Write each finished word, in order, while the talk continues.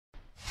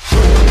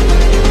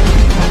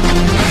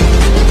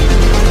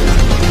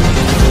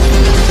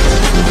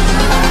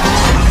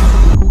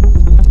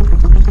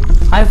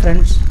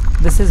friends,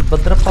 this is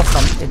Bhadrappa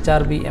from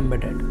HRB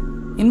Embedded.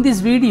 In this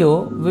video,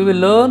 we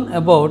will learn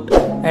about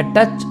a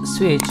touch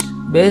switch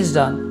based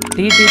on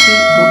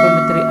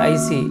TTP223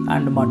 IC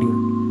and module.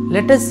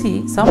 Let us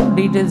see some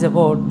details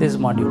about this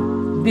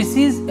module. This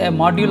is a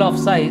module of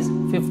size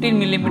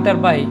 15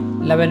 mm by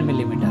 11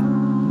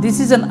 mm. This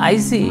is an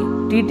IC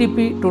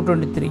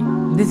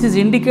TTP223. This is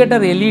indicator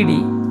LED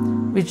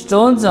which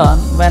turns on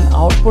when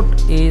output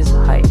is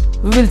high.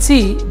 We will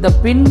see the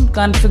pin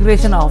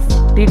configuration of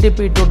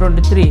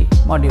TTP223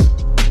 module.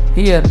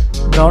 Here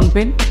ground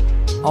pin,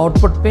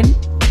 output pin,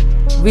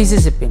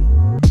 VCC pin.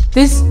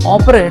 This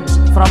operates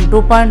from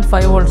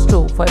 2.5 volts to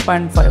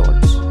 5.5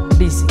 volts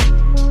DC.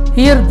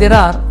 Here there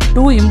are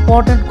two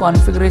important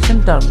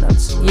configuration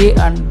terminals A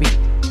and B.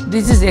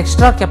 This is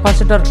extra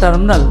capacitor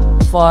terminal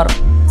for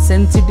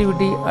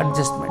sensitivity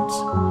adjustments.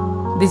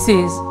 This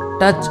is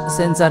touch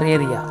sensor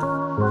area.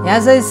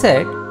 As I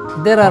said,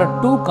 there are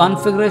two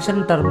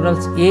configuration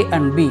terminals A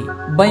and B.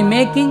 By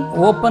making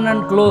open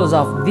and close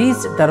of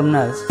these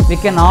terminals, we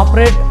can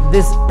operate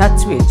this touch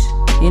switch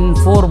in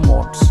 4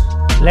 modes.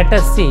 Let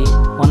us see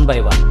one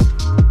by one.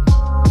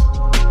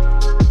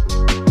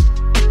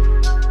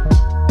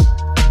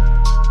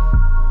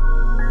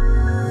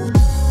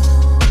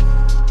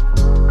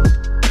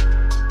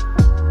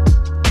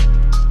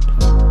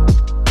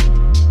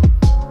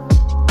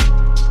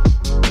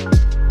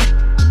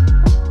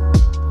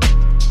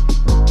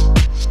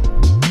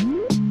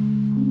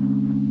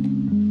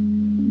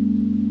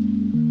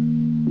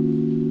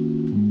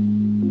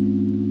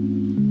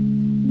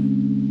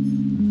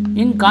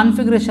 In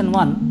configuration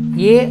 1,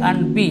 A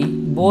and B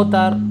both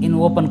are in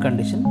open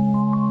condition.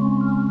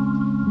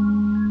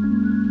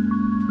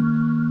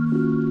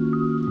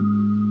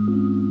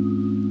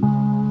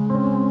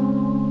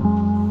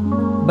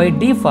 By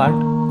default,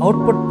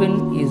 output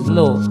pin is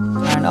low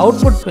and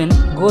output pin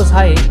goes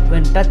high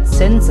when touch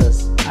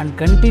senses and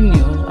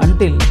continues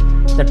until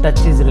the touch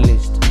is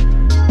released,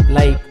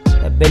 like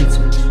a bell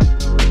switch.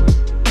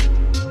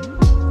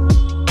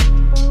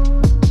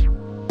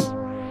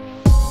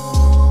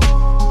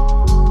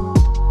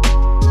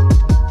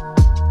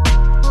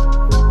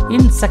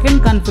 In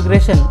second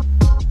configuration,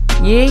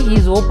 A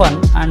is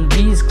open and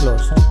B is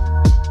closed.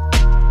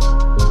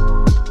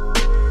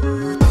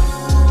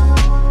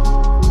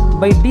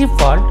 By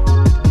default,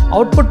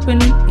 output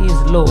pin is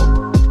low.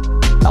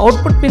 The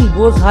output pin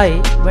goes high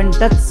when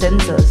touch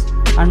senses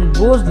and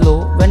goes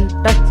low when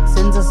touch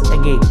senses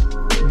again.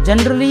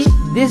 Generally,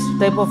 this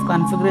type of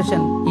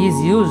configuration is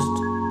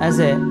used as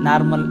a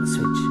normal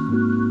switch.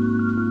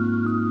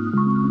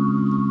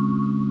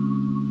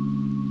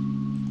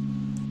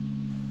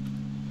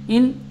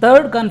 In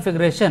third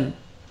configuration,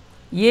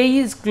 A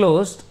is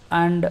closed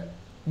and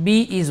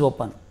B is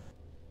open.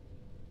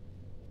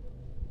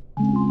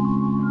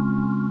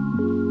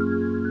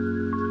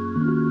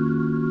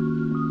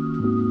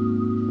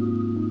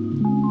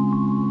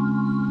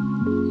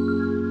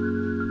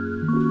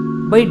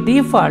 By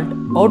default,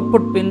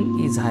 output pin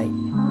is high.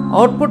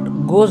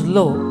 Output goes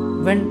low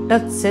when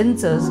touch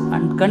senses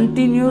and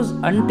continues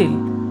until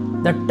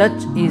the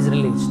touch is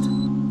released.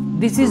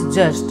 This is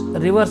just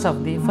reverse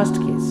of the first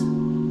case.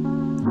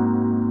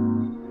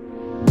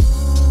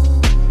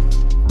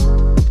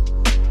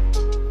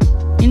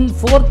 In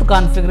fourth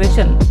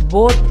configuration,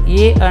 both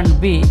A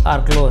and B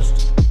are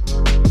closed.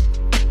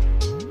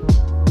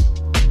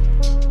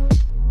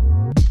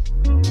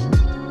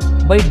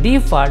 By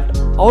default,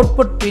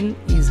 output pin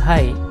is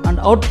high and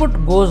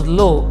output goes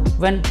low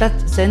when touch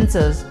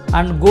senses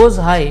and goes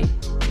high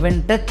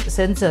when touch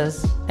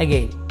senses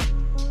again.